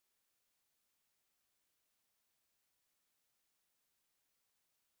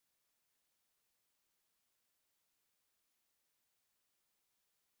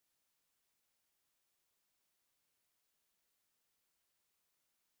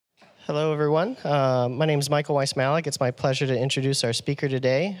Hello, everyone. My name is Michael Weiss-Malik. It's my pleasure to introduce our speaker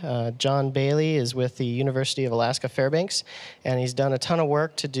today. John Bailey is with the University of Alaska Fairbanks, and he's done a ton of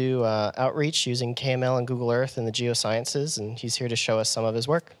work to do outreach using KML and Google Earth in the geosciences, and he's here to show us some of his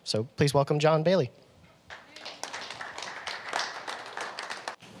work. So please welcome John Bailey.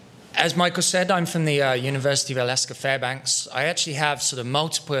 As Michael said, I'm from the University of Alaska Fairbanks. I actually have sort of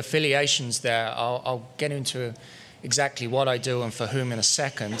multiple affiliations there. I'll get into exactly what I do and for whom in a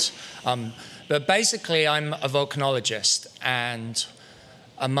second. But basically, I'm a volcanologist, and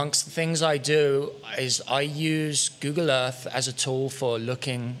amongst the things I do is I use Google Earth as a tool for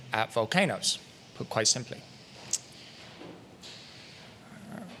looking at volcanoes, put quite simply.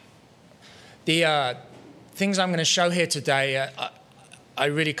 The things I'm going to show here today, I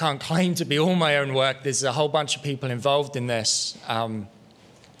really can't claim to be all my own work. There's a whole bunch of people involved in this.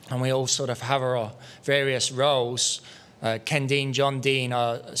 And we all sort of have our various roles. Ken Dean, John Dean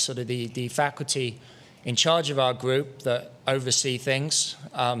are sort of the faculty in charge of our group that oversee things.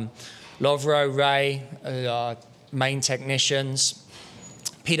 Lovro, Ray are main technicians.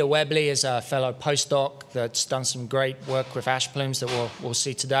 Peter Webley is a fellow postdoc that's done some great work with ash plumes that we'll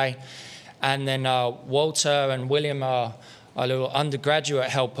see today. And then Walter and William are little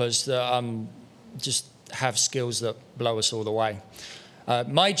undergraduate helpers that just have skills that blow us all the way.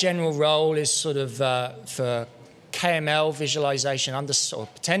 My general role is sort of for KML visualization, or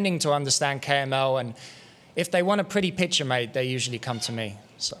pretending to understand KML, and if they want a pretty picture made, they usually come to me.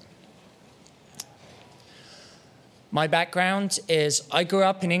 So, my background is I grew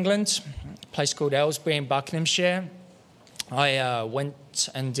up in England, a place called Aylesbury in Buckinghamshire. I went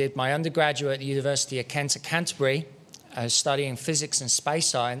and did my undergraduate at the University of Kent at Canterbury, studying physics and space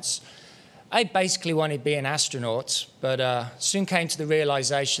science. I basically wanted to be an astronaut, but soon came to the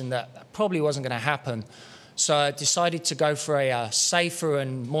realization that probably wasn't going to happen. So I decided to go for a safer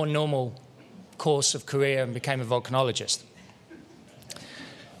and more normal course of career and became a volcanologist.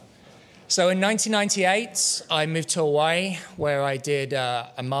 So in 1998, I moved to Hawaii, where I did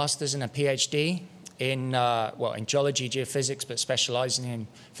a master's and a PhD in geology, geophysics, but specializing in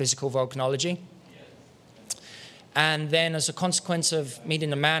physical volcanology. And then as a consequence of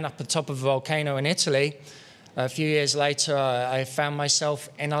meeting a man up at the top of a volcano in Italy, a few years later, I found myself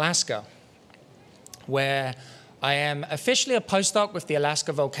in Alaska, where I am officially a postdoc with the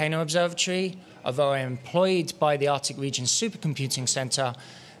Alaska Volcano Observatory, although I am employed by the Arctic Region Supercomputing Center,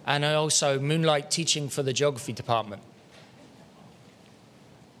 and I also moonlight teaching for the geography department.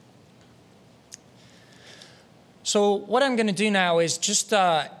 So what I'm going to do now is just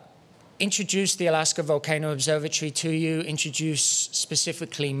introduce the Alaska Volcano Observatory to you, introduce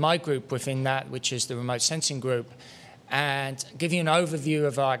specifically my group within that, which is the remote sensing group, and give you an overview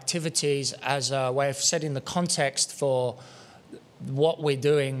of our activities as a way of setting the context for what we're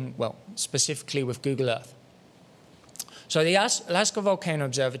doing, well, specifically with Google Earth. So the Alaska Volcano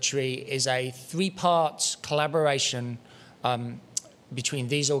Observatory is a three-part collaboration between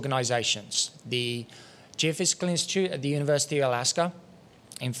these organizations: the Geophysical Institute at the University of Alaska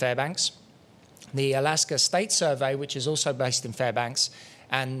in Fairbanks, the Alaska State Survey, which is also based in Fairbanks,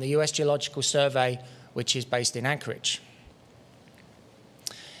 and the U.S. Geological Survey, which is based in Anchorage.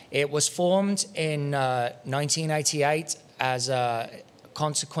 It was formed in 1988 as a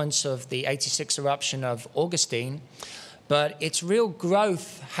consequence of the '86 eruption of Augustine, but its real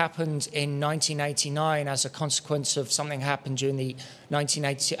growth happened in 1989 as a consequence of something happened during the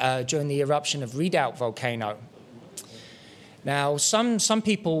eruption of Redoubt volcano. Now, some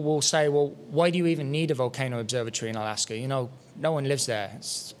people will say, well, why do you even need a volcano observatory in Alaska? You know, no one lives there.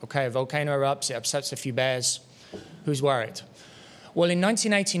 It's okay, a volcano erupts, it upsets a few bears. Who's worried? Well, in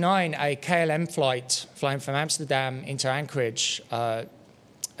 1989, a KLM flight flying from Amsterdam into Anchorage, a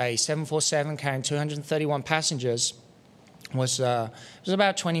 747 carrying 231 passengers, was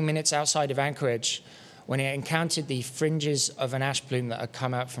about 20 minutes outside of Anchorage when it encountered the fringes of an ash plume that had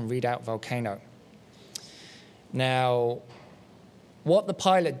come out from Redoubt volcano. Now, what the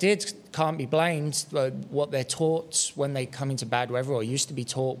pilot did can't be blamed. What they're taught when they come into bad weather, or used to be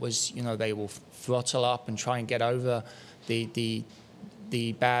taught, was, you know, they will throttle up and try and get over the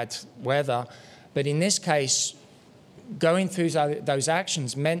bad weather. But in this case, going through those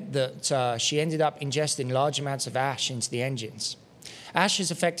actions meant that she ended up ingesting large amounts of ash into the engines. Ash is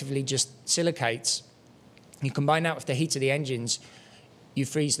effectively just silicates. You combine that with the heat of the engines, you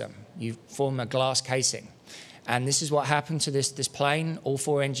freeze them. You form a glass casing. And this is what happened to this plane. All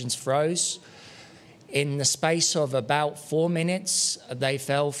four engines froze. In the space of about 4 minutes, they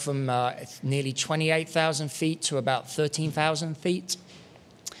fell from nearly 28,000 feet to about 13,000 feet.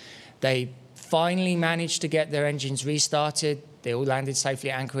 They finally managed to get their engines restarted, They all landed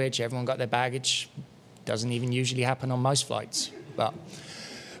safely at Anchorage. Everyone got their baggage. Doesn't even usually happen on most flights. But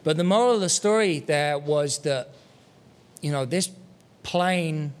the moral of the story there was that, this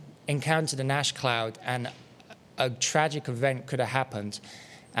plane encountered an ash cloud and a tragic event could have happened.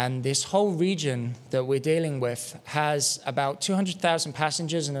 And this whole region that we're dealing with has about 200,000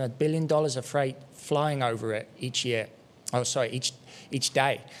 passengers and $1 billion of freight flying over it each year. Oh, sorry, each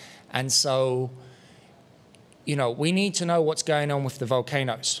day. And so, we need to know what's going on with the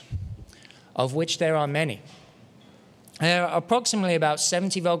volcanoes, of which there are many. There are approximately about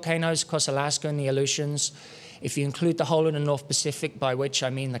 70 volcanoes across Alaska and the Aleutians. If you include the whole of the North Pacific, by which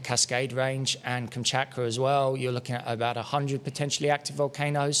I mean the Cascade Range and Kamchatka as well, you're looking at about 100 potentially active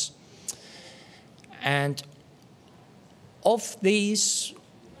volcanoes. And of these,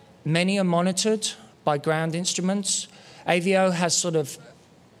 many are monitored by ground instruments. AVO has sort of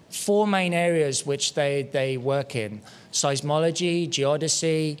 4 main areas which they work in: seismology,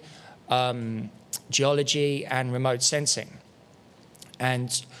 geodesy, geology, and remote sensing.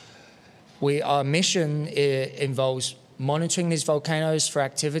 And our mission involves monitoring these volcanoes for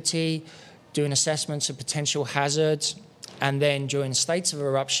activity, doing assessments of potential hazards, and then during states of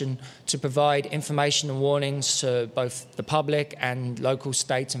eruption to provide information and warnings to both the public and local,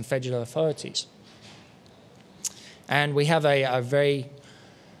 state, and federal authorities. And we have a very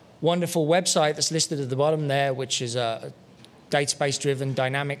wonderful website that's listed at the bottom there, which is a database-driven,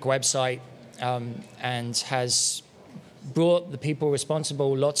 dynamic website, and has brought the people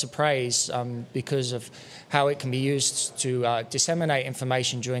responsible lots of praise because of how it can be used to disseminate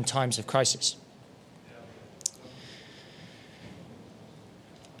information during times of crisis.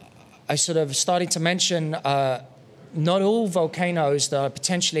 I sort of started to mention not all volcanoes that are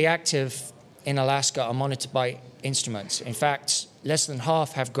potentially active in Alaska are monitored by instruments. In fact, less than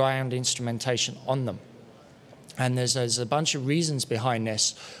half have ground instrumentation on them. And there's a bunch of reasons behind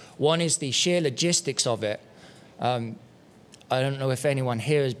this. One is the sheer logistics of it. I don't know if anyone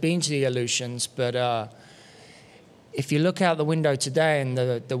here has been to the Aleutians, but if you look out the window today and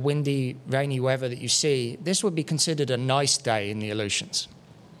the windy, rainy weather that you see, this would be considered a nice day in the Aleutians.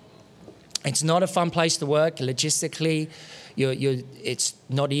 It's not a fun place to work. Logistically, it's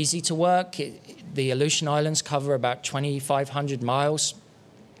not easy to work. The Aleutian Islands cover about 2,500 miles.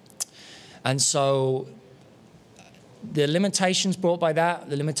 And so the limitations brought by that,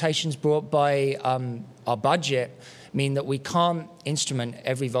 the limitations brought by our budget, mean that we can't instrument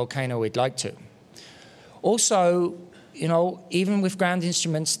every volcano we'd like to. Also, even with ground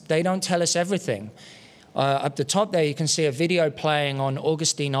instruments, they don't tell us everything. Up the top there, you can see a video playing on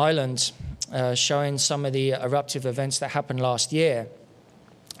Augustine Island showing some of the eruptive events that happened last year.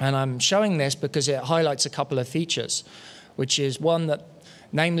 And I'm showing this because it highlights a couple of features, which is one that,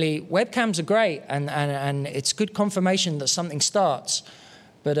 namely, webcams are great and it's good confirmation that something starts.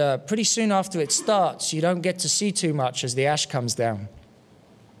 But pretty soon after it starts, you don't get to see too much as the ash comes down.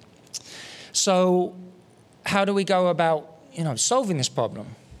 So how do we go about, solving this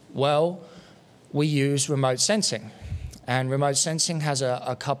problem? Well, we use remote sensing. And remote sensing has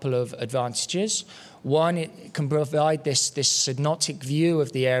a couple of advantages. One, it can provide this synoptic view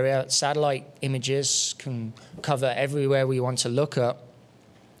of the area. Satellite images can cover everywhere we want to look at.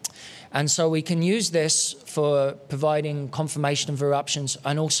 And so we can use this for providing confirmation of eruptions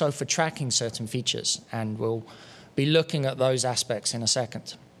and also for tracking certain features. And we'll be looking at those aspects in a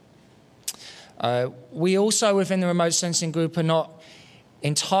second. We also, within the remote sensing group, are not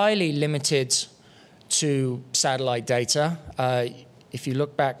entirely limited to satellite data. If you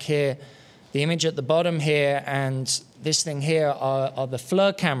look back here, the image at the bottom here and this thing here are the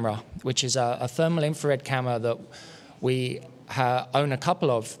FLIR camera, which is a thermal infrared camera that we own a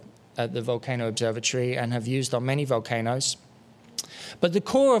couple of at the Volcano Observatory and have used on many volcanoes. But the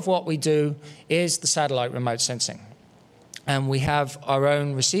core of what we do is the satellite remote sensing. And we have our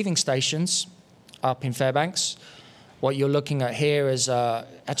own receiving stations up in Fairbanks. What you're looking at here is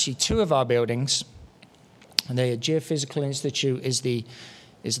actually 2 of our buildings. And the Geophysical Institute is the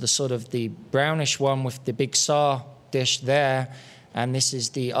sort of the brownish one with the big SAR dish there. And this is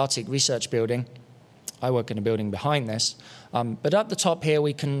the Arctic Research Building. I work in a building behind this. But up the top here,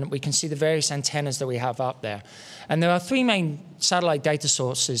 we can see the various antennas that we have up there. And there are 3 main satellite data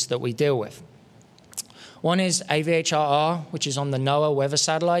sources that we deal with. One is AVHRR, which is on the NOAA weather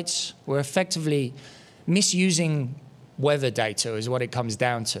satellites. We're effectively misusing weather data is what it comes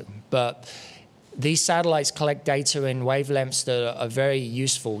down to. But these satellites collect data in wavelengths that are very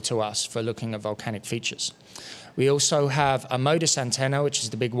useful to us for looking at volcanic features. We also have a MODIS antenna, which is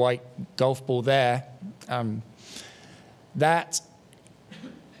the big white golf ball there. That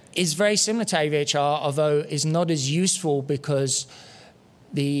is very similar to AVHR, although is not as useful because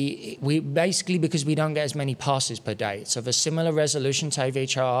because we don't get as many passes per day. It's of a similar resolution to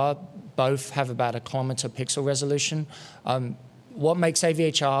AVHR. Both have about 1 kilometer pixel resolution. What makes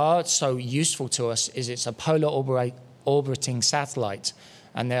AVHR so useful to us is it's a polar orbiting satellite,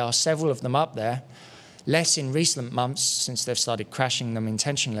 and there are several of them up there. Less in recent months since they've started crashing them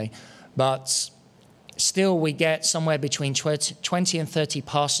intentionally, but still we get somewhere between 20 and 30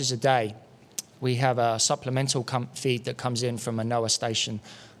 passes a day. We have a supplemental feed that comes in from a NOAA station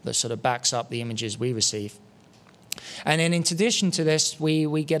that sort of backs up the images we receive. And then in addition to this,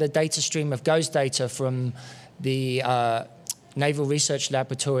 we get a data stream of GOES data from the Naval Research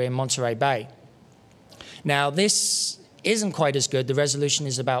Laboratory in Monterey Bay. Now, this isn't quite as good. The resolution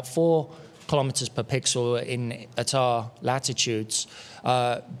is about 4 kilometers per pixel at our latitudes,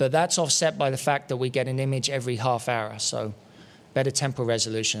 but that's offset by the fact that we get an image every half hour, so better temporal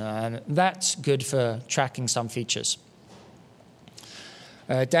resolution, and that's good for tracking some features.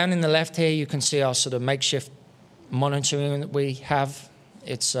 Down in the left here, you can see our sort of makeshift monitoring that we have.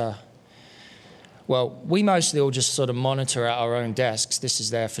 It's, well, we mostly all just sort of monitor at our own desks. This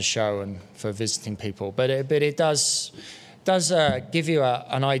is there for show and for visiting people, but it does give you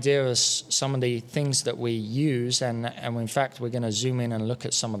an idea of some of the things that we use, and in fact, we're going to zoom in and look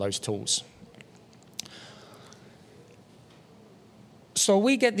at some of those tools. So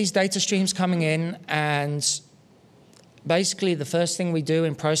we get these data streams coming in, and basically the first thing we do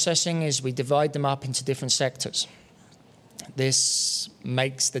in processing is we divide them up into different sectors. This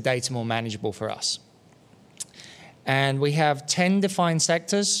makes the data more manageable for us. And we have 10 defined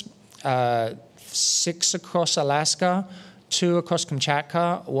sectors, 6 across Alaska, 2 across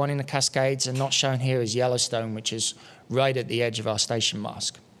Kamchatka, 1 in the Cascades, and not shown here is Yellowstone, which is right at the edge of our station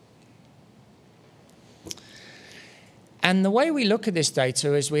mask. And the way we look at this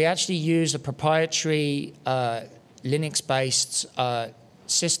data is we actually use a proprietary Linux-based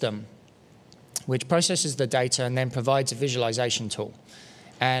system which processes the data and then provides a visualization tool.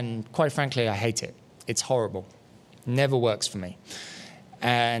 And quite frankly, I hate it. It's horrible. Never works for me.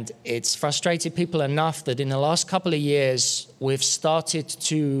 And it's frustrated people enough that in the last couple of years, we've started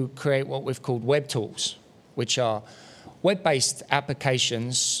to create what we've called web tools, which are web-based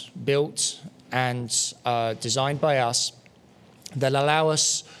applications built and designed by us that allow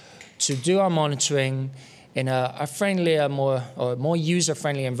us to do our monitoring in a friendlier, more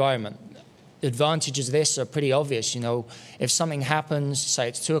user-friendly environment. The advantages of this are pretty obvious. You know, if something happens, say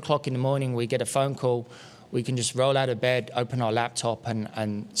it's 2 o'clock in the morning, we get a phone call, we can just roll out of bed, open our laptop,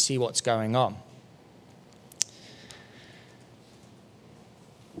 and see what's going on.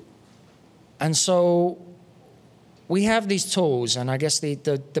 And so we have these tools, and I guess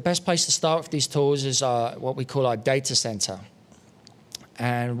the best place to start with these tools is what we call our data center.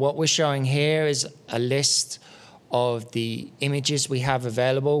 And what we're showing here is a list of the images we have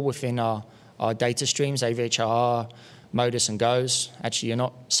available within our data streams, AVHR, MODIS, and GOES. Actually, you're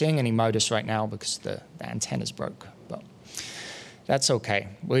not seeing any MODIS right now because the antenna's broke, but that's okay.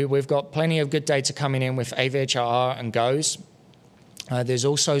 We've got plenty of good data coming in with AVHR and GOES. There's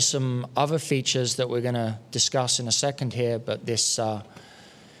also some other features that we're going to discuss in a second here, but this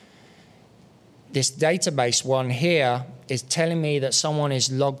database one here is telling me that someone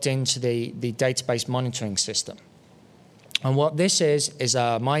is logged into the database monitoring system. And what this is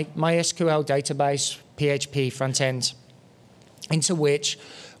a MySQL database, PHP front end, into which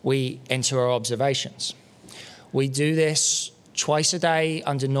we enter our observations. We do this twice a day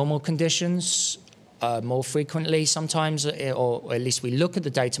under normal conditions, more frequently sometimes, or at least we look at the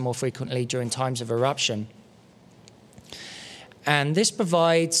data more frequently during times of eruption. And this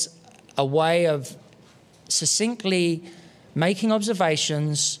provides a way of succinctly making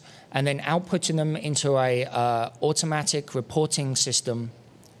observations and then outputting them into a automatic reporting system,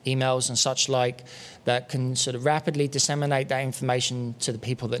 emails and such like, that can sort of rapidly disseminate that information to the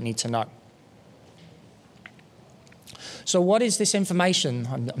people that need to know. So what is this information?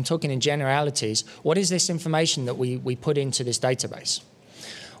 I'm talking in generalities. What is this information that we put into this database?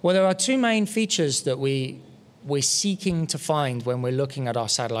 Well, there are 2 main features that we're seeking to find when we're looking at our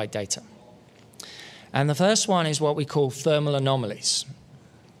satellite data. And the first one is what we call thermal anomalies.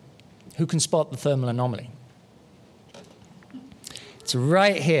 Who can spot the thermal anomaly? It's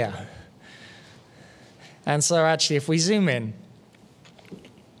right here. And so actually, if we zoom in,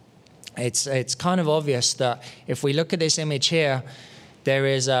 it's kind of obvious that if we look at this image here, there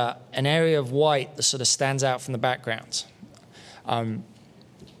is an area of white that sort of stands out from the background.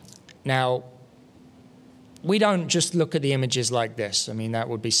 Now, we don't just look at the images like this. I mean, that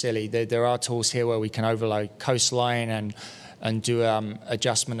would be silly. There are tools here where we can overlay coastline and and do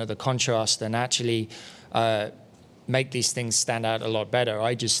adjustment of the contrast and actually make these things stand out a lot better.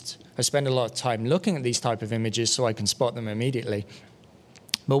 I spend a lot of time looking at these type of images so I can spot them immediately.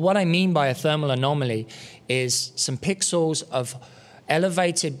 But what I mean by a thermal anomaly is some pixels of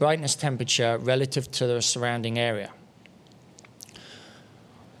elevated brightness temperature relative to the surrounding area.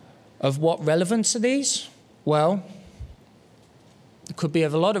 Of what relevance are these? Well, it could be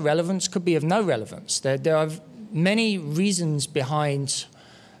of a lot of relevance, could be of no relevance. There are many reasons behind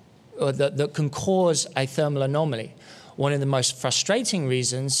that can cause a thermal anomaly. One of the most frustrating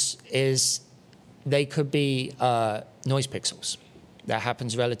reasons is they could be noise pixels. That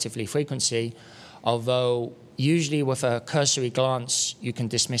happens relatively frequently, although usually with a cursory glance you can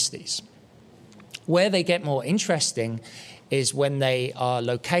dismiss these. Where they get more interesting is when they are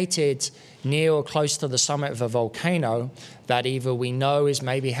located near or close to the summit of a volcano that either we know is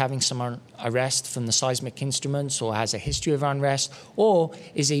maybe having some unrest from the seismic instruments or has a history of unrest or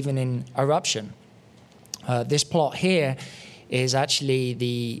is even in eruption. This plot here is actually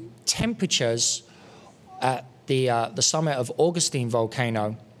the temperatures at the summit of Augustine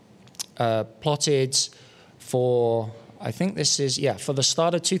volcano plotted for, I think this is, for the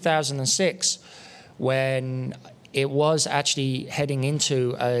start of 2006 when it was actually heading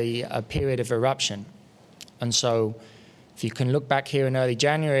into a period of eruption. And so if you can look back here in early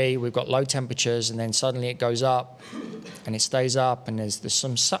January, we've got low temperatures and then suddenly it goes up and it stays up and there's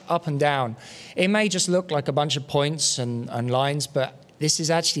some up and down. It may just look like a bunch of points and lines, but this is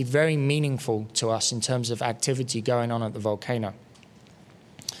actually very meaningful to us in terms of activity going on at the volcano.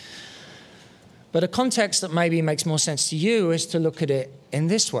 But a context that maybe makes more sense to you is to look at it in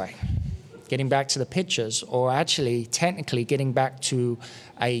this way. Getting back to the pictures, or actually technically getting back to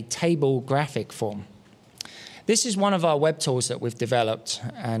a table graphic form. This is one of our web tools that we've developed,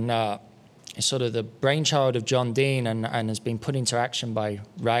 and it's sort of the brainchild of John Dean and has been put into action by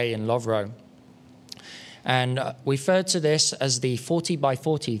Ray and Lovro. And we refer to this as the 40 by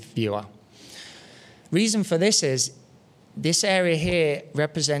 40 viewer. Reason for this is this area here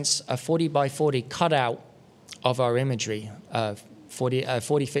represents a 40 by 40 cutout of our imagery, 40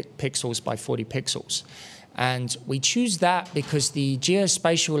 pixels by 40 pixels. And we choose that because the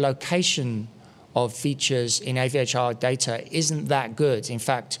geospatial location of features in AVHR data isn't that good. In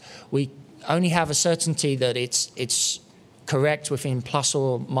fact, we only have a certainty that it's correct within plus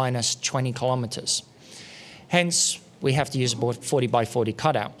or minus 20 kilometers. Hence, we have to use a 40 by 40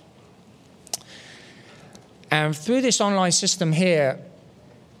 cutout. And through this online system here,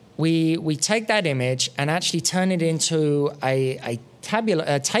 we take that image and actually turn it into a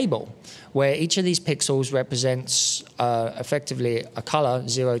table where each of these pixels represents effectively a color,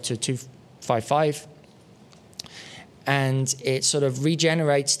 0 to 255, and it sort of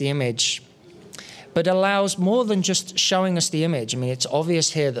regenerates the image, but allows more than just showing us the image. I mean, it's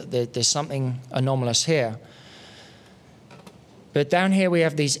obvious here that there's something anomalous here. But down here we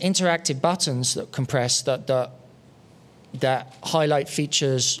have these interactive buttons that compress that highlight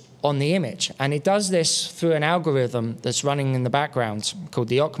features on the image. And it does this through an algorithm that's running in the background called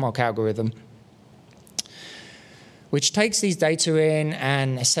the OCMOC algorithm, which takes these data in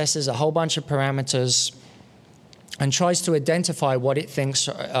and assesses a whole bunch of parameters and tries to identify what it thinks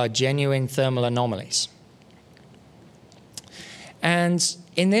are genuine thermal anomalies. And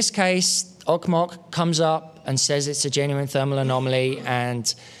in this case, OCMOC comes up and says it's a genuine thermal anomaly,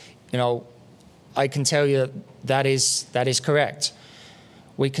 and I can tell you that is correct.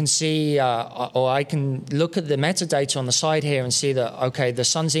 We can see, or I can look at the metadata on the side here and see that, okay, the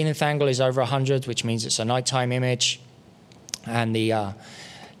sun zenith angle is over 100, which means it's a nighttime image, and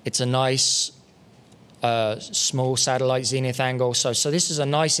it's a nice small satellite zenith angle. So this is a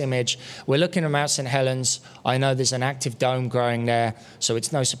nice image. We're looking at Mount St. Helens. I know there's an active dome growing there, so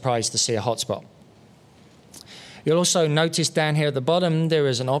it's no surprise to see a hotspot. You'll also notice down here at the bottom there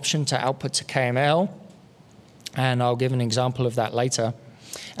is an option to output to KML, and I'll give an example of that later.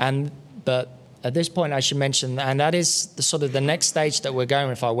 But at this point I should mention, and that is the next stage that we're going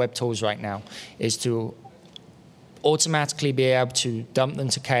with our web tools right now, is to automatically be able to dump them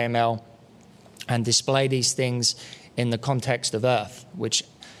to KML and display these things in the context of Earth, which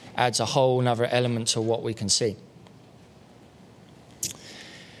adds a whole other element to what we can see.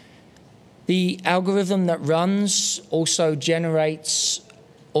 The algorithm that runs also generates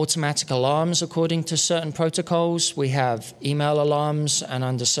automatic alarms according to certain protocols. We have email alarms and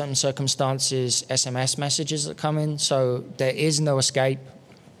under certain circumstances, SMS messages that come in. So there is no escape.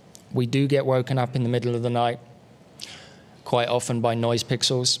 We do get woken up in the middle of the night, quite often by noise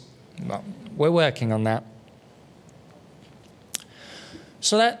pixels. But we're working on that.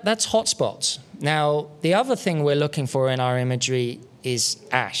 So that's hotspots. Now, the other thing we're looking for in our imagery is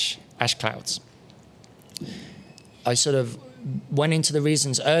ash clouds. I sort of went into the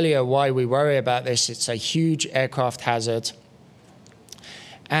reasons earlier why we worry about this. It's a huge aircraft hazard.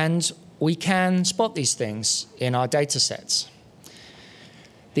 And we can spot these things in our data sets.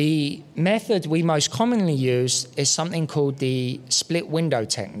 The method we most commonly use is something called the split window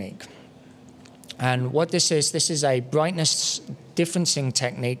technique. And what this is a brightness differencing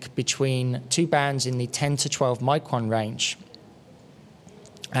technique between two bands in the 10 to 12 micron range.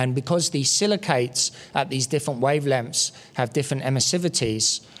 And because the silicates at these different wavelengths have different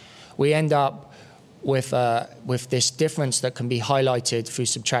emissivities, we end up with this difference that can be highlighted through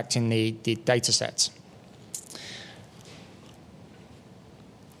subtracting the data sets.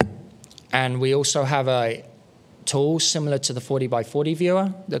 And we also have a tool similar to the 40 by 40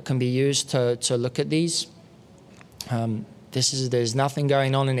 viewer that can be used to look at these. There's nothing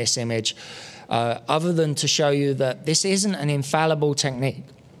going on in this image other than to show you that this isn't an infallible technique.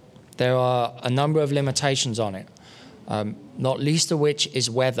 There are a number of limitations on it, not least of which is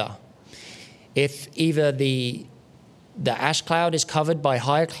weather. If either the ash cloud is covered by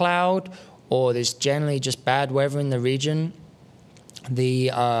high cloud or there's generally just bad weather in the region,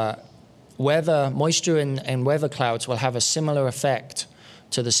 the moisture in weather clouds will have a similar effect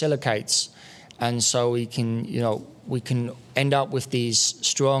to the silicates. And so we can end up with these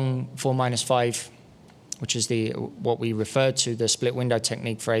strong 4-5, which is what we refer to the split window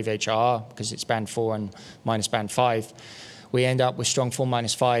technique for AVHR, because it's band 4 and minus band 5. We end up with strong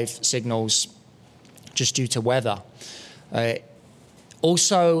 4-5 signals just due to weather.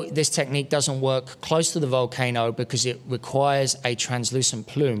 Also, this technique doesn't work close to the volcano because it requires a translucent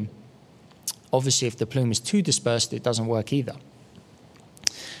plume. Obviously, if the plume is too dispersed, it doesn't work either.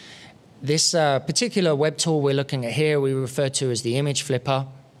 This particular web tool we're looking at here, we refer to as the image flipper.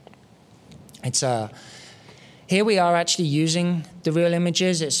 Here we are actually using the real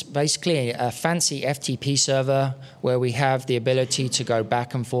images. It's basically a fancy FTP server where we have the ability to go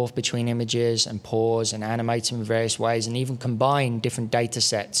back and forth between images and pause and animate them in various ways and even combine different data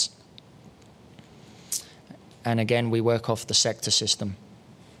sets. And again, we work off the sector system.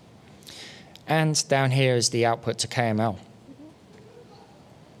 And down here is the output to KML.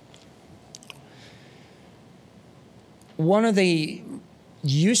 One of the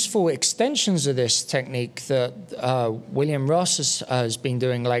useful extensions of this technique that William Ross has been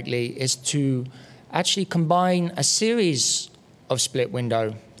doing lately is to actually combine a series of split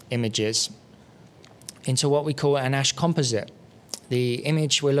window images into what we call an ash composite. The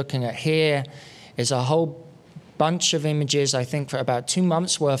image we're looking at here is a whole bunch of images, I think for about 2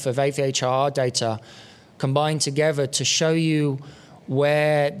 months worth of AVHR data combined together to show you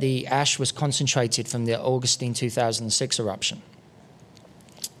where the ash was concentrated from the Augustine 2006 eruption.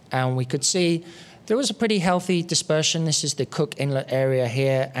 And we could see there was a pretty healthy dispersion. This is the Cook Inlet area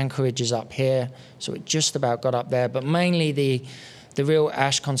here. Anchorage is up here, so it just about got up there. But mainly the real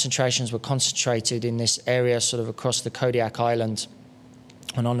ash concentrations were concentrated in this area sort of across the Kodiak Island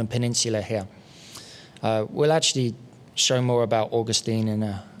and on the peninsula here. We'll actually show more about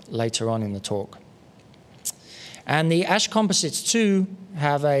Augustine later on in the talk. And the ash composites, too,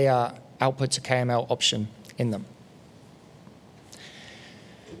 have a output to KML option in them.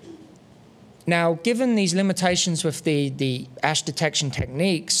 Now, given these limitations with the ash detection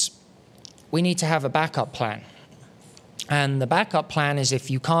techniques, we need to have a backup plan. And the backup plan is if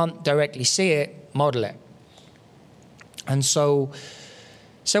you can't directly see it, model it. And so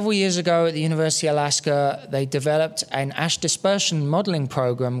several years ago at the University of Alaska, they developed an ash dispersion modeling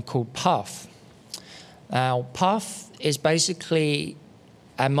program called PUF. Now, PUF is basically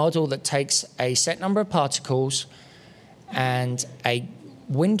a model that takes a set number of particles and a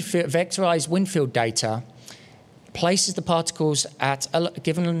vectorized wind field data, places the particles at a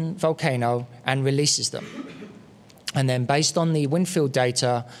given volcano and releases them. And then based on the wind field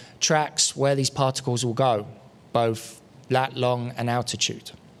data, tracks where these particles will go, both lat long and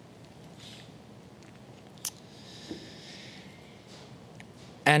altitude.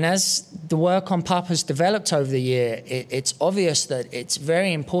 And as the work on PUP has developed over the year, it's obvious that it's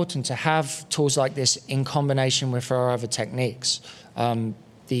very important to have tools like this in combination with our other techniques.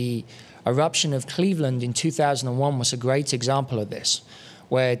 The eruption of Cleveland in 2001 was a great example of this,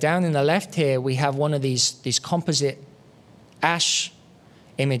 where down in the left here we have one of these composite ash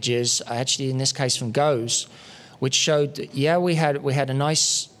images, actually in this case from GOES, which showed that, yeah, we had a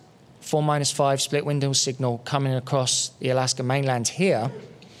nice 4-5 split window signal coming across the Alaska mainland here,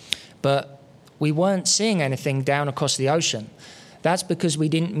 but we weren't seeing anything down across the ocean. That's because we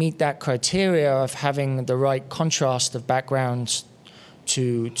didn't meet that criteria of having the right contrast of backgrounds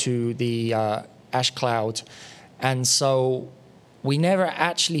to the ash cloud. And so we never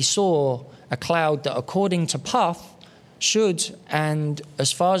actually saw a cloud that, according to Puff, should, and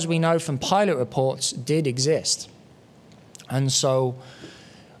as far as we know from pilot reports, did exist. And so,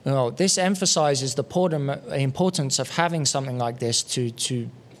 you know, this emphasizes the importance of having something like this to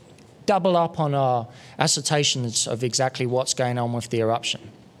double up on our assertions of exactly what's going on with the eruption.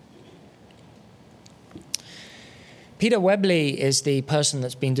 Peter Webley is the person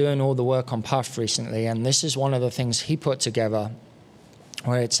that's been doing all the work on Puff recently, and this is one of the things he put together,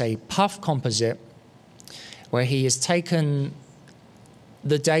 where it's a Puff composite, where he has taken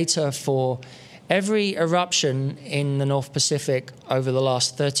the data for every eruption in the North Pacific over the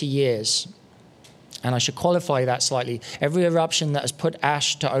last 30 years. And I should qualify that slightly. Every eruption that has put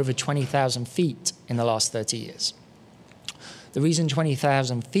ash to over 20,000 feet in the last 30 years. The reason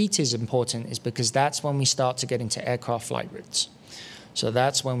 20,000 feet is important is because that's when we start to get into aircraft flight routes. So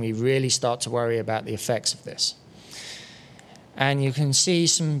that's when we really start to worry about the effects of this. And you can see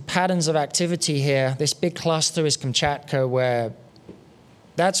some patterns of activity here. This big cluster is Kamchatka, where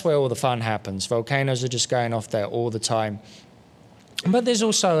that's where all the fun happens. Volcanoes are just going off there all the time. But there's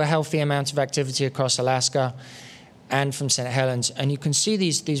also a healthy amount of activity across Alaska and from St. Helens. And you can see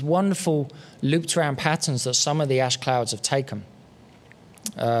these wonderful looped around patterns that some of the ash clouds have taken.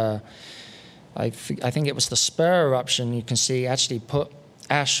 I think it was the Spur eruption, you can see, actually put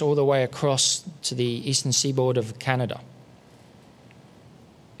ash all the way across to the eastern seaboard of Canada.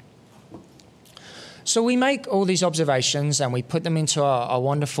 So we make all these observations and we put them into our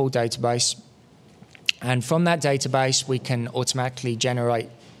wonderful database. And from that database, we can automatically generate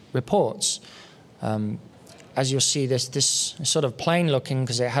reports. As you'll see, this is sort of plain looking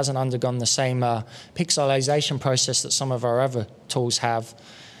because it hasn't undergone the same pixelization process that some of our other tools have.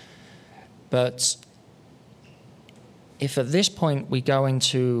 But if at this point we go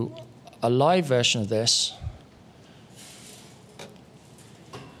into a live version of this,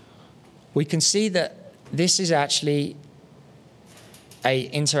 we can see that this is actually an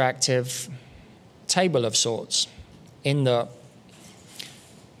interactive table of sorts, in the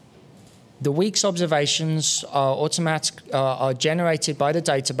week's observations are generated by the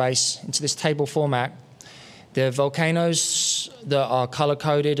database into this table format. The volcanoes that are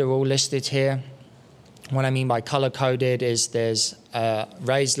color-coded are all listed here. What I mean by color-coded is there's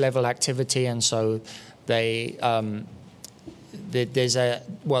raised level activity, and so there's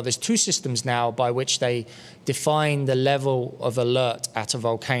two systems now by which they define the level of alert at a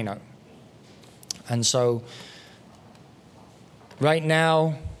volcano. And so right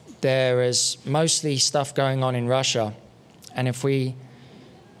now, there is mostly stuff going on in Russia. And if we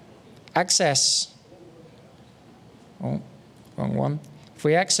access, wrong one. If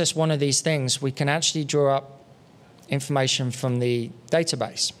we access one of these things, we can actually draw up information from the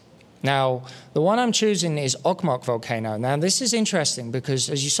database. Now, the one I'm choosing is Okmok volcano. Now, this is interesting because,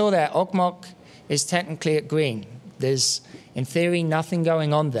 as you saw there, Okmok is technically at green. There's, in theory, nothing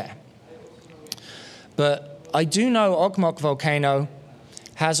going on there. But I do know Okmok volcano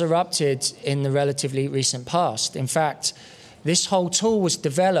has erupted in the relatively recent past. In fact, this whole tool was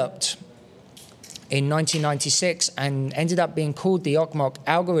developed in 1996 and ended up being called the Okmok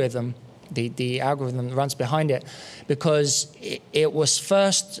algorithm, the algorithm that runs behind it, because it was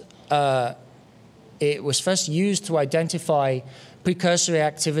first used to identify precursory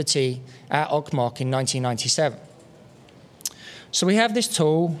activity at Okmok in 1997. So we have this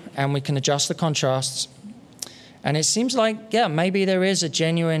tool, and we can adjust the contrasts. And it seems like, yeah, maybe there is a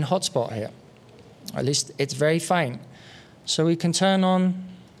genuine hotspot here. At least it's very faint. So we can turn on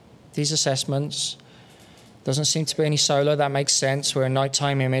these assessments. Doesn't seem to be any solar. That makes sense. We're a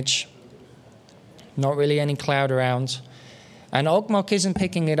nighttime image. Not really any cloud around. And Okmok isn't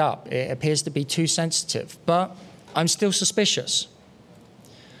picking it up. It appears to be too sensitive. But I'm still suspicious.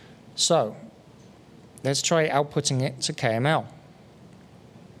 So let's try outputting it to KML.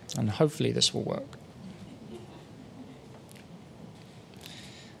 And hopefully this will work.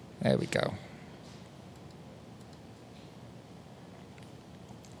 There we go.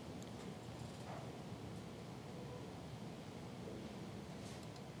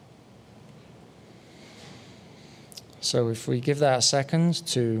 So if we give that a second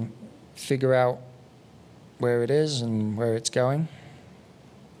to figure out where it is and where it's going.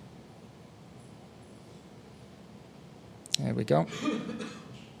 There we go.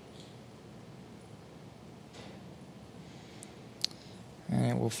 And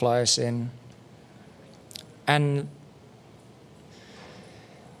it will fly us in. And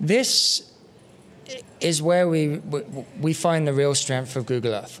this is where we find the real strength of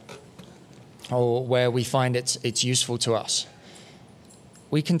Google Earth, or where we find it's useful to us.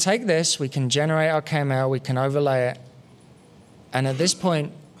 we can take this, we can generate our KML, we can overlay it, and at this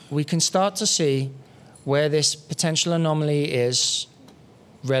point, we can start to see where this potential anomaly is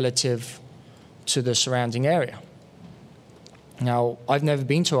relative to the surrounding area. Now, I've never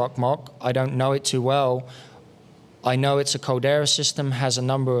been to Okmok. I don't know it too well. I know it's a caldera system, has a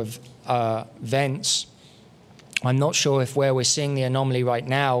number of vents. I'm not sure if where we're seeing the anomaly right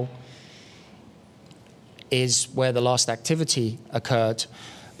now is where the last activity occurred.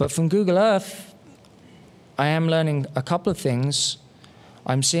 But from Google Earth, I am learning a couple of things.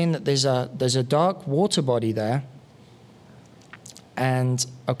 I'm seeing that there's a dark water body there. And,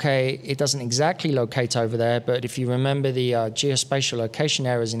 okay, it doesn't exactly locate over there, but if you remember the geospatial location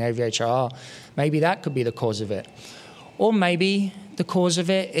errors in AVHR, maybe that could be the cause of it. Or maybe the cause of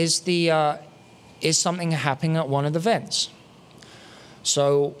it is something happening at one of the vents.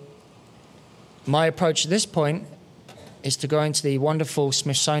 So my approach at this point is to go into the wonderful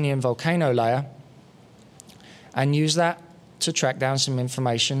Smithsonian volcano layer and use that to track down some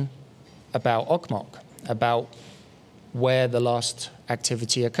information about Okmok, about where the last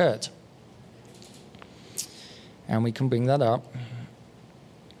activity occurred. And we can bring that up.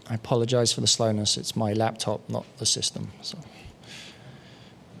 I apologize for the slowness. It's my laptop, not the system. So.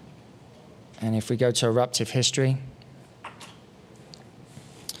 And if we go to eruptive history,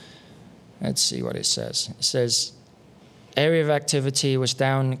 let's see what it says. It says, area of activity was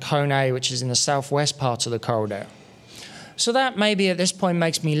down Cone A, which is in the southwest part of the corridor. So that maybe at this point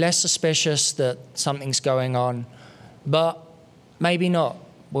makes me less suspicious that something's going on, but maybe not.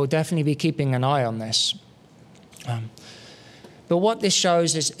 We'll definitely be keeping an eye on this. But what this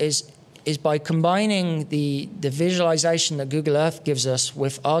shows is by combining the visualization that Google Earth gives us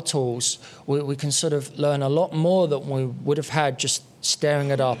with our tools, we can sort of learn a lot more than we would have had just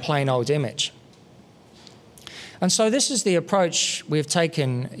staring at our plain old image. And so this is the approach we've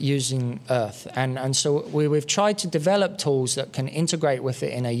taken using Earth. And so we've tried to develop tools that can integrate with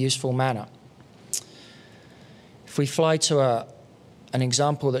it in a useful manner. If we fly to an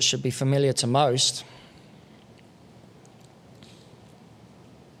example that should be familiar to most,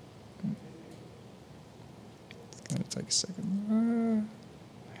 it'll take a second.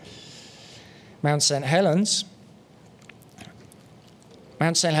 Mount St. Helens.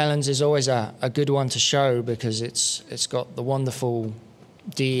 Mount St. Helens is always a good one to show because it's got the wonderful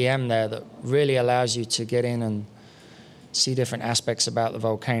DEM there that really allows you to get in and see different aspects about the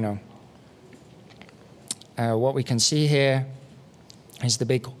volcano. What we can see here is the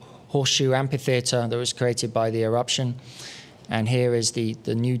big horseshoe amphitheater that was created by the eruption. And here is the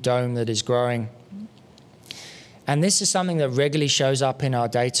new dome that is growing. And this is something that regularly shows up in our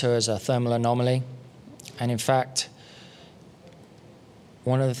data as a thermal anomaly. And in fact,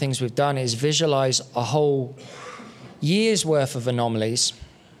 one of the things we've done is visualize a whole year's worth of anomalies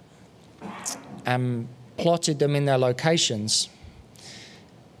and plotted them in their locations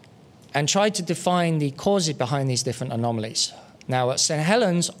and tried to define the causes behind these different anomalies. Now, at St.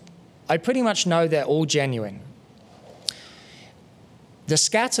 Helens, I pretty much know they're all genuine. The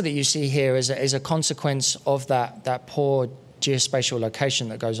scatter that you see here is a consequence of that poor geospatial location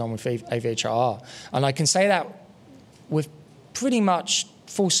that goes on with AVHR. And I can say that with pretty much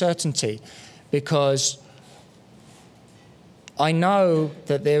full certainty because I know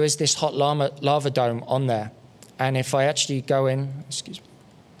that there is this hot lava dome on there. And if I actually go in,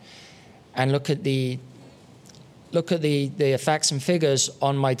 and look at the facts and figures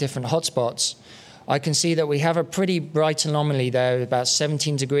on my different hotspots, I can see that we have a pretty bright anomaly there, about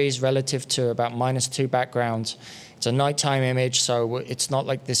 17 degrees relative to about -2 background. It's a nighttime image, so it's not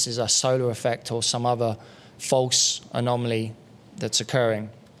like this is a solar effect or some other false anomaly that's occurring.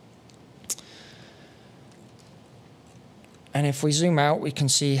 And if we zoom out, we can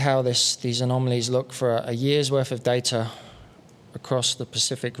see how these anomalies look for a year's worth of data across the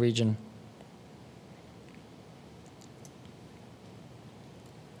Pacific region.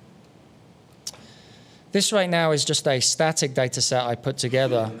 This right now is just a static data set I put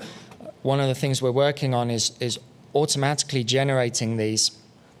together. One of the things we're working on is automatically generating these,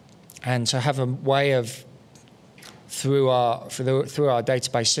 and to have a way of, through our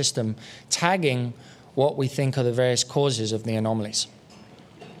database system, tagging what we think are the various causes of the anomalies.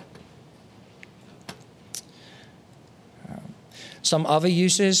 Some other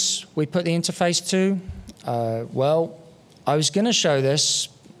uses we put the interface to. Well, I was going to show this.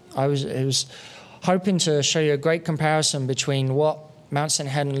 It was hoping to show you a great comparison between what Mount St.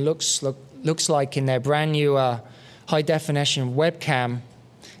 Helens looks like in their brand new high-definition webcam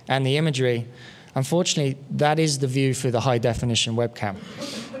and the imagery. Unfortunately, that is the view through the high-definition webcam.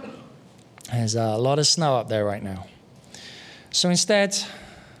 There's a lot of snow up there right now. So instead,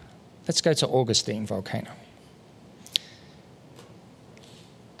 let's go to Augustine volcano.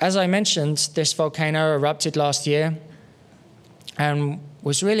 As I mentioned, this volcano erupted last year and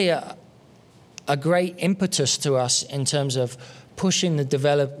was really a great impetus to us in terms of pushing the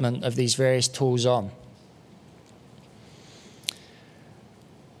development of these various tools on.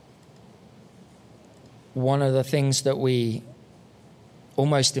 One of the things that we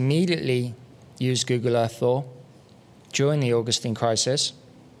almost immediately used Google Earth for during the Augustine crisis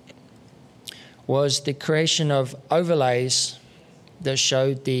was the creation of overlays that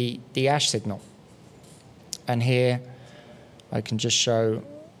showed the ash signal. And here I can just show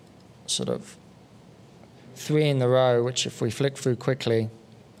sort of 3 in the row, which if we flick through quickly,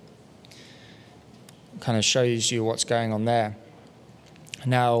 kind of shows you what's going on there.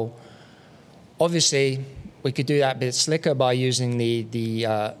 Now, obviously, we could do that a bit slicker by using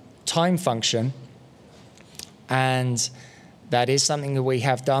the time function, and that is something that we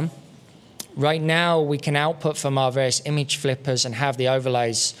have done. Right now, we can output from our various image flippers and have the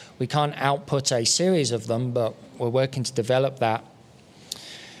overlays. We can't output a series of them, but we're working to develop that.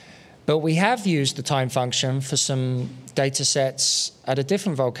 But we have used the time function for some data sets at a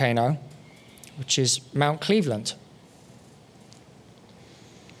different volcano, which is Mount Cleveland.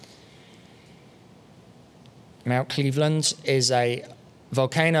 Mount Cleveland is a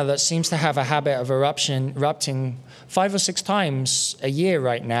volcano that seems to have a habit of erupting 5 or 6 times a year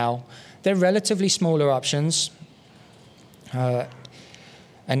right now. They're relatively small eruptions. An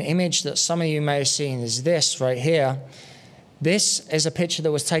image that some of you may have seen is this right here. This is a picture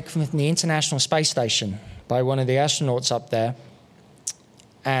that was taken from the International Space Station by one of the astronauts up there.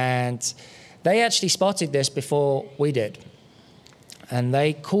 And they actually spotted this before we did. And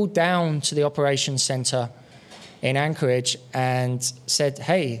they called down to the operations center in Anchorage and said,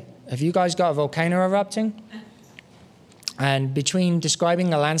 hey, have you guys got a volcano erupting? And between describing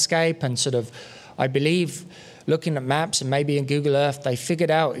the landscape and sort of, I believe, looking at maps and maybe in Google Earth, they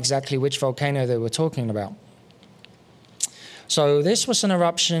figured out exactly which volcano they were talking about. So this was an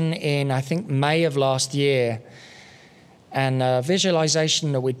eruption in, I think, May of last year. And a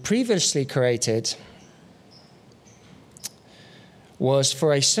visualization that we'd previously created was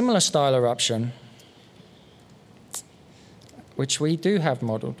for a similar style eruption, which we do have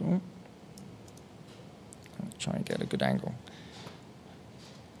modeled. Try and get a good angle.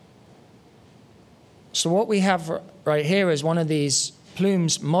 So what we have right here is one of these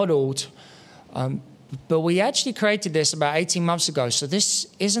plumes modeled, but we actually created this about 18 months ago. So this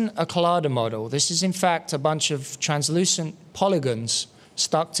isn't a collider model. This is, in fact, a bunch of translucent polygons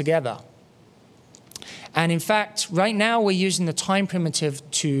stuck together. And in fact, right now we're using the time primitive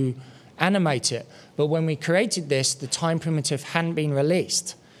to animate it. But when we created this, the time primitive hadn't been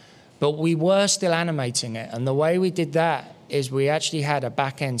released. But we were still animating it. And the way we did that is we actually had a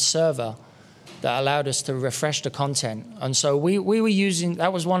back-end server that allowed us to refresh the content. And so we were using,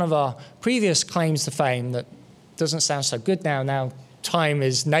 that was one of our previous claims to fame that doesn't sound so good now. Now time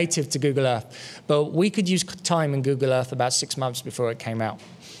is native to Google Earth. But we could use time in Google Earth about 6 months before it came out.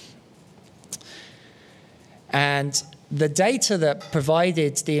 And the data that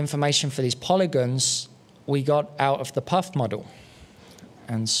provided the information for these polygons, we got out of the PUF model.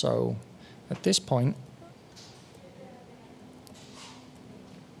 And so at this point,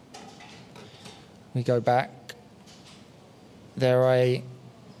 we go back. There are a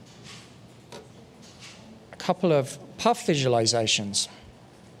couple of PUF visualizations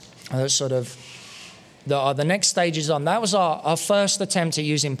that are the next stages on. That was our first attempt at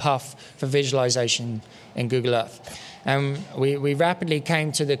using PUF for visualization in Google Earth. And we rapidly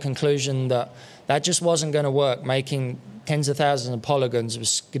came to the conclusion that that just wasn't going to work. Making tens of thousands of polygons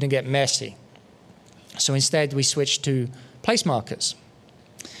was going to get messy. So instead, we switched to place markers.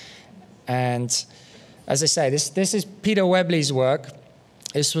 And as I say, this is Peter Webley's work.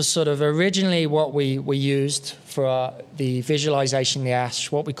 This was sort of originally what we used for the visualization of the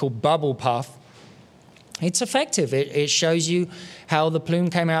ash, what we call bubble PUF. It's effective. It shows you how the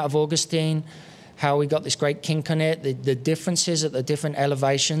plume came out of Augustine, how we got this great kink on it, the differences at the different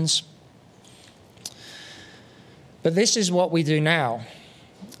elevations. But this is what we do now.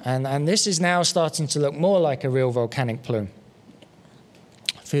 And this is now starting to look more like a real volcanic plume.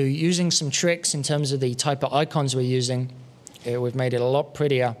 Through using some tricks in terms of the type of icons we're using, we've made it a lot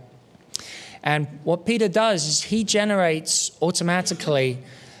prettier. And what Peter does is he generates automatically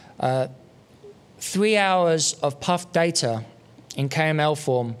 3 hours of PUF data in KML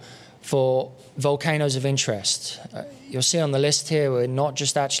form for volcanoes of interest. You'll see on the list here, we're not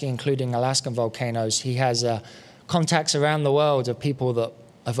just actually including Alaskan volcanoes. He has contacts around the world of people that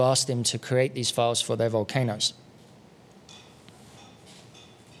have asked him to create these files for their volcanoes.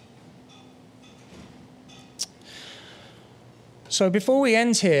 So before we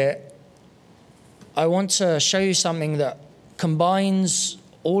end here, I want to show you something that combines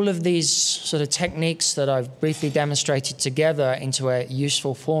all of these sort of techniques that I've briefly demonstrated together into a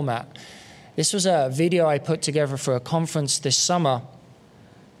useful format. This was a video I put together for a conference this summer.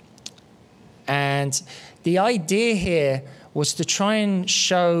 And the idea here was to try and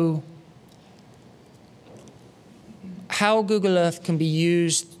show how Google Earth can be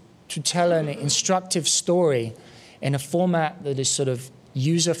used to tell an instructive story in a format that is sort of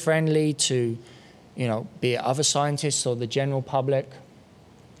user-friendly to, be it other scientists or the general public.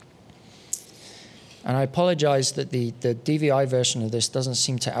 And I apologize that the DVI version of this doesn't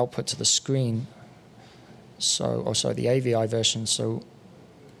seem to output to the screen. The AVI version. So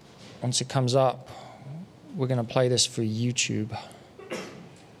once it comes up, we're going to play this for YouTube.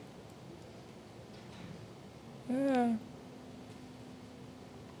 Yeah.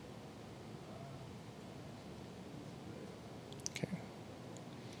 Okay.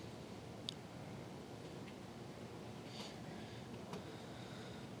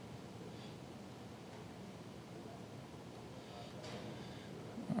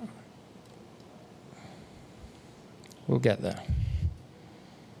 We'll get there.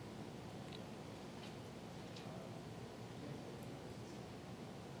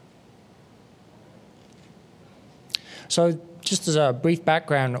 So just as a brief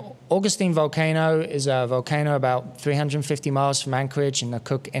background, Augustine Volcano is a volcano about 350 miles from Anchorage in the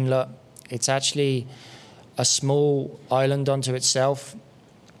Cook Inlet. It's actually a small island unto itself.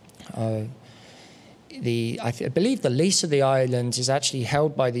 I believe the lease of the island is actually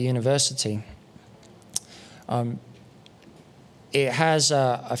held by the university. It has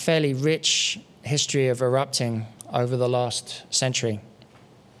a fairly rich history of erupting over the last century.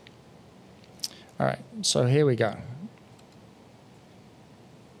 All right, so here we go.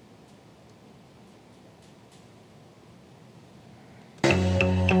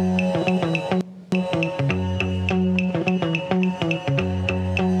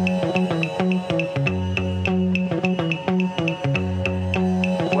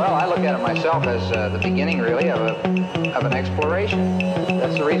 As the beginning, really, of an exploration.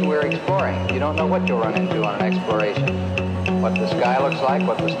 That's the reason we're exploring. You don't know what you'll run into on an exploration. What the sky looks like,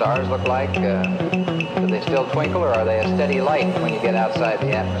 what the stars look like. Do they still twinkle, or are they a steady light when you get outside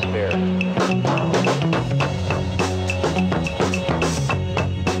the atmosphere?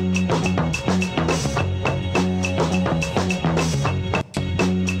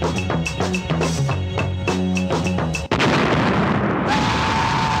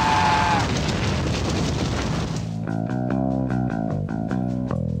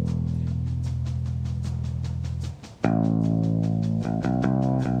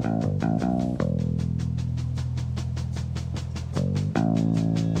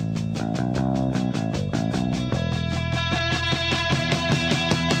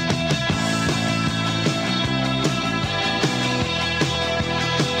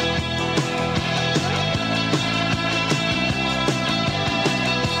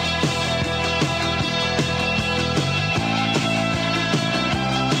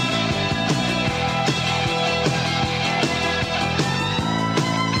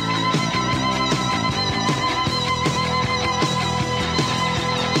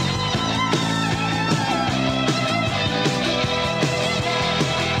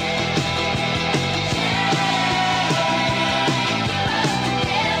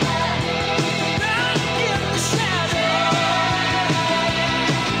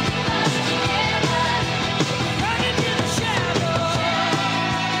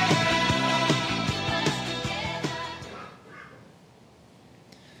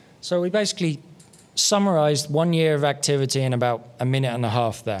 So we basically summarized 1 year of activity in about a minute and a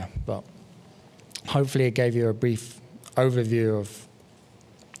half there, but hopefully it gave you a brief overview of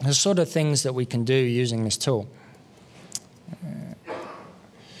the sort of things that we can do using this tool.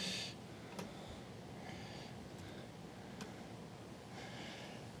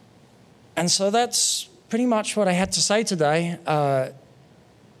 And so that's pretty much what I had to say today.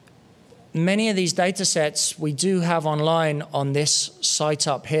 Many of these data sets we do have online on this site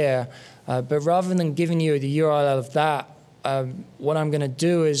up here, but rather than giving you the URL of that, what I'm going to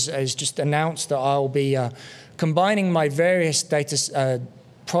do is just announce that I'll be combining my various data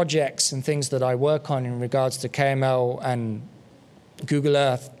projects and things that I work on in regards to KML and Google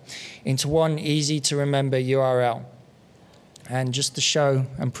Earth into one easy-to-remember URL. And just to show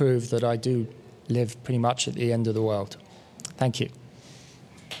and prove that I do live pretty much at the end of the world. Thank you.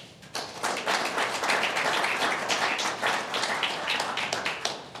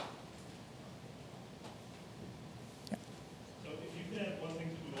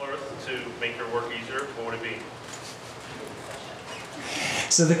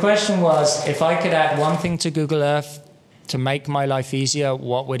 So the question was, if I could add one thing to Google Earth to make my life easier,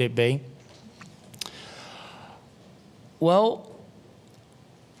 what would it be? Well,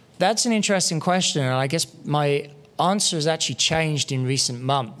 that's an interesting question, and I guess my answer has actually changed in recent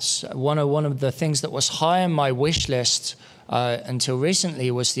months. One of the things that was high on my wish list until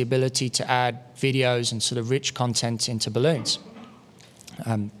recently was the ability to add videos and sort of rich content into balloons.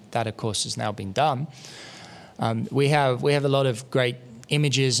 That, of course, has now been done. We have a lot of great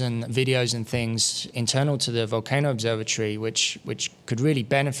images and videos and things internal to the Volcano Observatory, which could really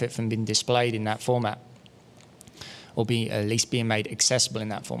benefit from being displayed in that format, or at least being made accessible in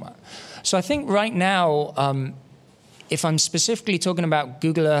that format. So I think right now, if I'm specifically talking about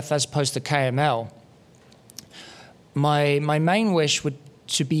Google Earth as opposed to KML, my main wish would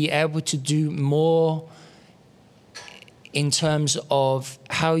to be able to do more in terms of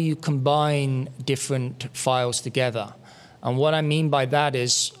how you combine different files together. And what I mean by that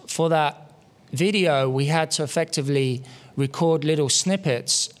is, for that video, we had to effectively record little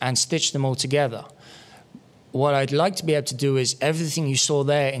snippets and stitch them all together. What I'd like to be able to do is everything you saw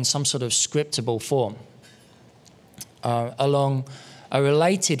there in some sort of scriptable form. Along a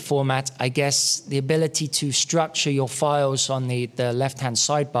related format, I guess the ability to structure your files on the left-hand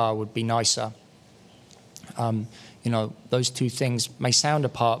sidebar would be nicer. You know, those two things may sound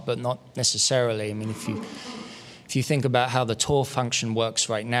apart, but not necessarily. I mean, if you think about how the TOR function works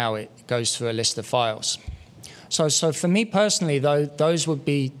right now, it goes through a list of files. So for me personally, though, those would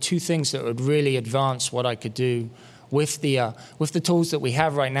be two things that would really advance what I could do with the tools that we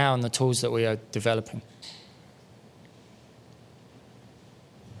have right now and the tools that we are developing.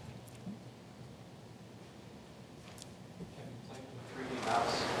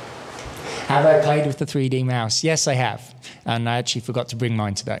 Have I played with the 3D mouse? Yes, I have. And I actually forgot to bring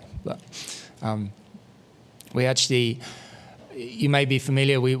mine today. But we actually, you may be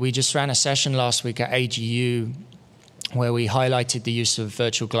familiar, we just ran a session last week at AGU where we highlighted the use of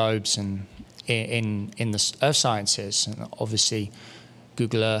virtual globes and in the earth sciences. And obviously,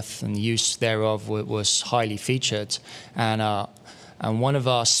 Google Earth and the use thereof was highly featured. And one of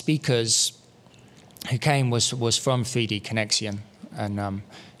our speakers who came was from 3D Connexion. And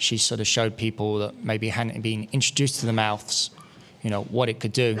she sort of showed people that maybe hadn't been introduced to the mouse, you know, what it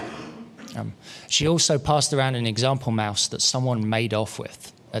could do. She also passed around an example mouse that someone made off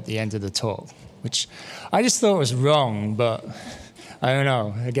with at the end of the talk, which I just thought was wrong, but I don't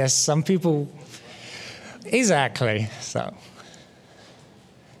know. I guess some people... Exactly, so...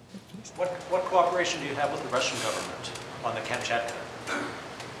 What cooperation do you have with the Russian government on the Kamchatka?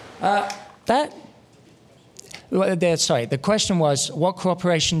 Sorry, the question was, what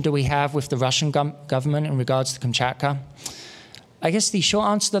cooperation do we have with the Russian government in regards to Kamchatka? I guess the short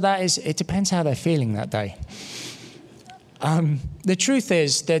answer to that is it depends how they're feeling that day. The truth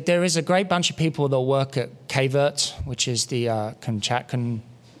is that there is a great bunch of people that work at KVERT, which is the Kamchatkan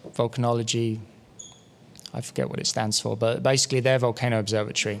Volcanology, I forget what it stands for, but basically their volcano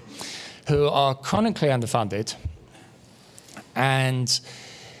observatory, who are chronically underfunded. And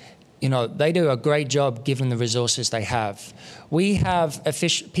you know, they do a great job given the resources they have. We have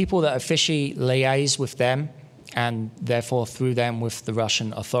people that officially liaise with them and therefore through them with the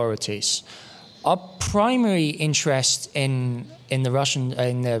Russian authorities. Our primary interest in the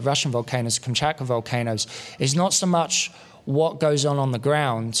Russian volcanoes, Kamchatka volcanoes, is not so much what goes on the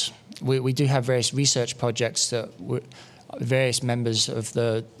ground. We do have various research projects that various members of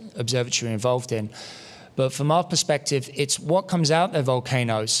the observatory are involved in. But from our perspective, it's what comes out their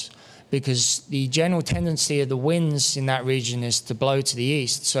volcanoes, because the general tendency of the winds in that region is to blow to the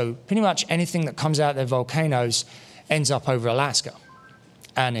east. So pretty much anything that comes out of their volcanoes ends up over Alaska.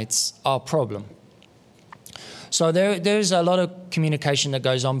 And it's our problem. So there's a lot of communication that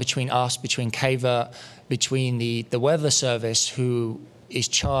goes on between us, between KVERT, between the Weather Service, who is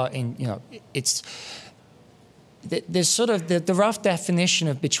there's sort of the rough definition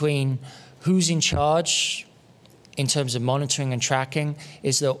of between who's in charge in terms of monitoring and tracking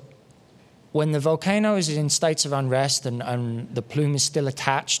is that when the volcano is in states of unrest and the plume is still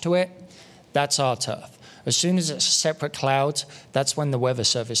attached to it, that's our turf. As soon as it's a separate cloud, that's when the Weather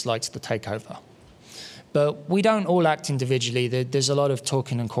Service likes to take over. But we don't all act individually. There's a lot of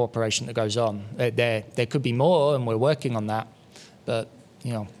talking and cooperation that goes on. There could be more, and we're working on that. But,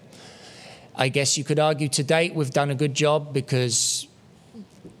 you know, I guess you could argue to date we've done a good job because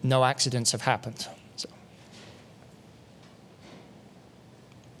no accidents have happened.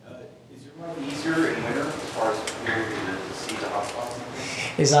 Easier in winter as far as being able to see the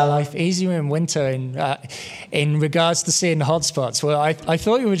hotspots? Is our life easier in winter in regards to seeing the hotspots? Well, I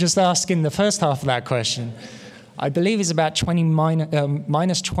thought you were just asking the first half of that question. I believe it's about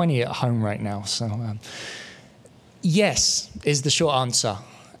minus 20 at home right now. So yes is the short answer.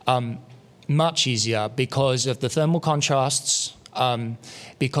 Much easier because of the thermal contrasts,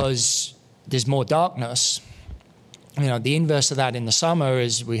 because there's more darkness. You know, the inverse of that in the summer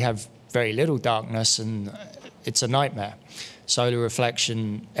is we have very little darkness and it's a nightmare. Solar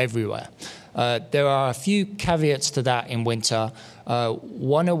reflection everywhere. There are a few caveats to that in winter,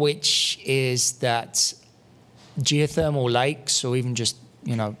 one of which is that geothermal lakes, or even just,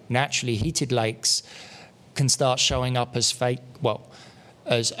 you know, naturally heated lakes, can start showing up as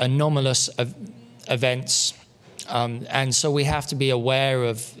as anomalous events. And so we have to be aware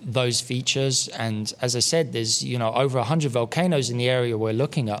of those features. And as I said, there's, you know, over 100 volcanoes in the area we're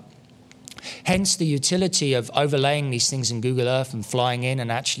looking at. Hence the utility of overlaying these things in Google Earth and flying in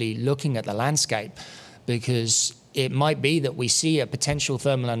and actually looking at the landscape, because it might be that we see a potential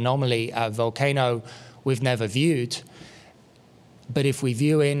thermal anomaly at a volcano we've never viewed. But if we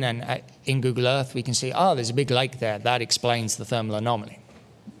view in Google Earth, we can see, oh, there's a big lake there. That explains the thermal anomaly.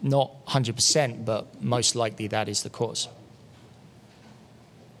 Not 100%, but most likely that is the cause.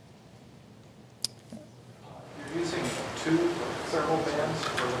 You're using two thermal bands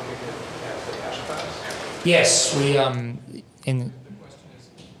for looking at the ash clouds? Yes, we The question is,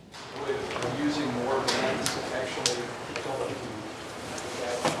 are you using more bands to actually tell them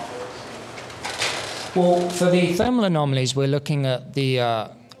to? Well, for the thermal anomalies, we're looking at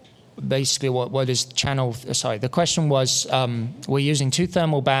the basically what is channel. Sorry, the question was we're using two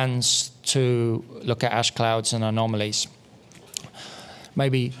thermal bands to look at ash clouds and anomalies.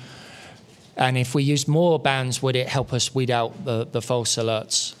 Maybe, and if we used more bands, would it help us weed out the false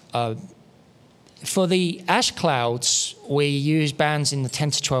alerts? For the ash clouds, we use bands in the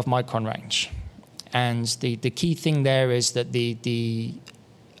 10 to 12 micron range, and the key thing there is that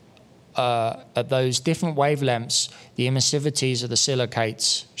at those different wavelengths, the emissivities of the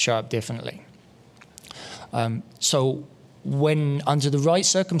silicates show up differently. So when under the right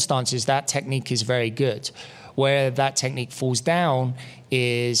circumstances, that technique is very good. Where that technique falls down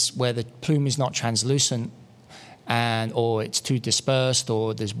is where the plume is not translucent, or it's too dispersed,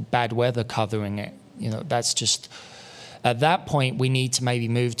 or there's bad weather covering it. You know, that's just, at that point, we need to maybe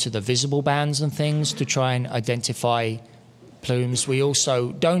move to the visible bands and things to try and identify plumes. We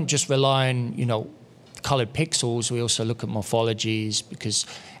also don't just rely on, you know, colored pixels. We also look at morphologies, because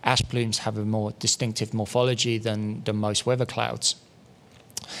ash plumes have a more distinctive morphology than most weather clouds.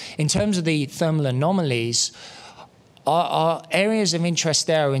 In terms of the thermal anomalies, our areas of interest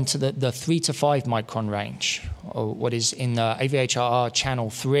there are into the 3 to 5 micron range, or what is in the AVHRR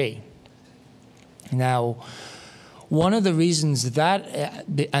channel 3. Now, one of the reasons that,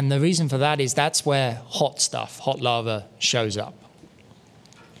 and the reason for that is that's where hot lava shows up.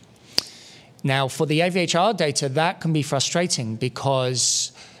 Now, for the AVHR data, that can be frustrating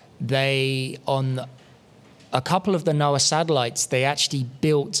because on a couple of the NOAA satellites, they actually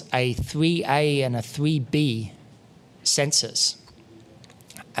built a 3A and a 3B sensors.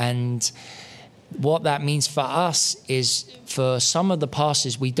 And what that means for us is for some of the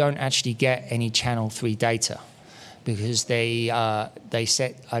passes, we don't actually get any channel 3 data, because I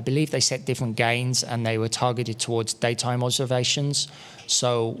believe they set different gains and they were targeted towards daytime observations.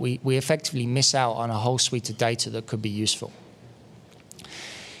 So we effectively miss out on a whole suite of data that could be useful.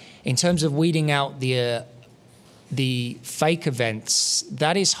 In terms of weeding out the fake events,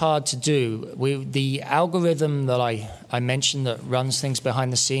 that is hard to do. The algorithm that I mentioned that runs things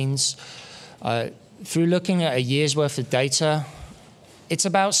behind the scenes, through looking at a year's worth of data, it's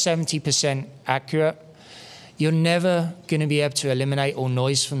about 70% accurate. You're never going to be able to eliminate all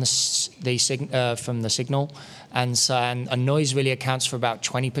noise from the signal, and noise really accounts for about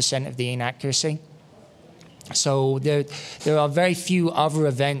 20% of the inaccuracy. So there are very few other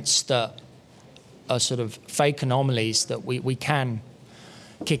events that are sort of fake anomalies that we can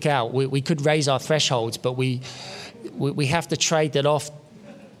kick out. We could raise our thresholds, but we have to trade that off.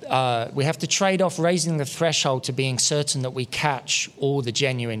 We have to trade off raising the threshold to being certain that we catch all the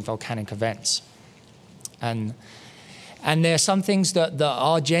genuine volcanic events. And there are some things that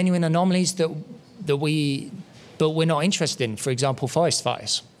are genuine anomalies but we're not interested in. For example, forest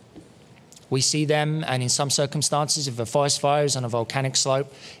fires. We see them, and in some circumstances, if a forest fire is on a volcanic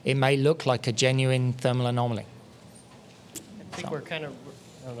slope, it may look like a genuine thermal anomaly. I think we're kind of,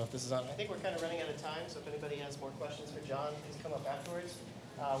 I don't know if this is on, I think we're kind of running out of time, so if anybody has more questions for John, please come up afterwards.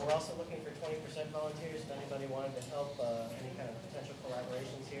 We're also looking for 20% volunteers if anybody wanted to help any kind of potential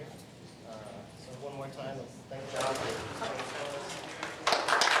collaborations here. So one more time, let's thank John for coming to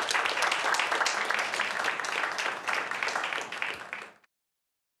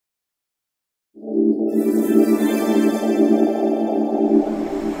us.